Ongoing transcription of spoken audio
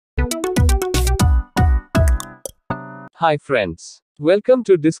Hi friends. Welcome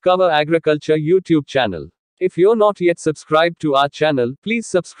to Discover Agriculture YouTube channel. If you're not yet subscribed to our channel, please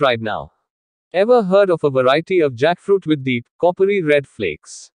subscribe now. Ever heard of a variety of jackfruit with deep, coppery red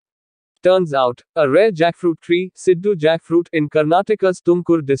flakes? Turns out, a rare jackfruit tree, Siddu Jackfruit, in Karnataka's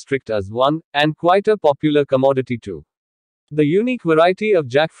Tumkur district is one, and quite a popular commodity too. The unique variety of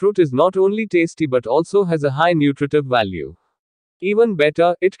jackfruit is not only tasty but also has a high nutritive value. Even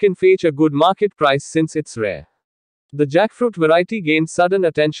better, it can fetch a good market price since it's rare. The jackfruit variety gained sudden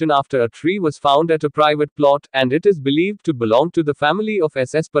attention after a tree was found at a private plot, and it is believed to belong to the family of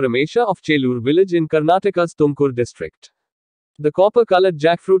SS Paramesha of Chelur village in Karnataka's Tumkur district. The copper-colored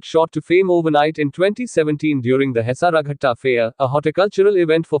jackfruit shot to fame overnight in 2017 during the Hesaraghatta fair, a horticultural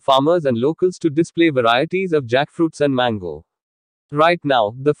event for farmers and locals to display varieties of jackfruits and mango. Right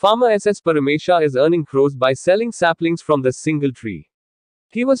now, the farmer SS Paramesha is earning crores by selling saplings from this single tree.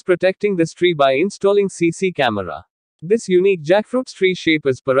 He was protecting this tree by installing CC camera. This unique jackfruit's tree shape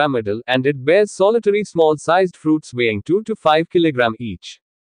is pyramidal, and it bears solitary small-sized fruits weighing 2 to 5 kg each.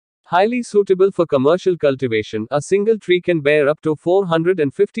 Highly suitable for commercial cultivation, a single tree can bear up to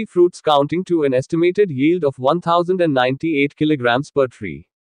 450 fruits, counting to an estimated yield of 1098 kg per tree.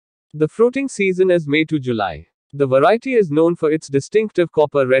 The fruiting season is May to July. The variety is known for its distinctive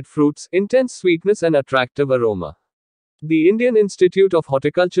copper-red fruits, intense sweetness and attractive aroma. The Indian Institute of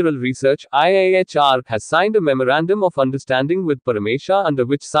Horticultural Research (IIHR) has signed a Memorandum of Understanding with Paramesha, under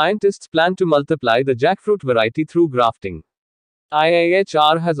which scientists plan to multiply the jackfruit variety through grafting.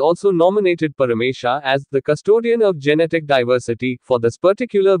 IIHR has also nominated Paramesha as the custodian of genetic diversity for this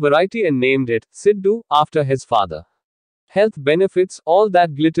particular variety and named it Siddu after his father. Health benefits: all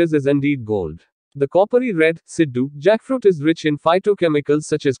that glitters is indeed gold. The coppery red, Siddu, jackfruit is rich in phytochemicals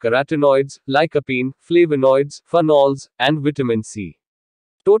such as carotenoids, lycopene, flavonoids, phenols, and vitamin C.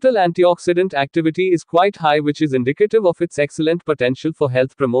 Total antioxidant activity is quite high, which is indicative of its excellent potential for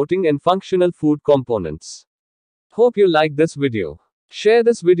health-promoting and functional food components. Hope you like this video. Share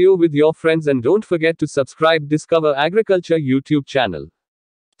this video with your friends and don't forget to subscribe Discover Agriculture YouTube channel.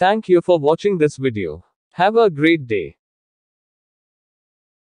 Thank you for watching this video. Have a great day.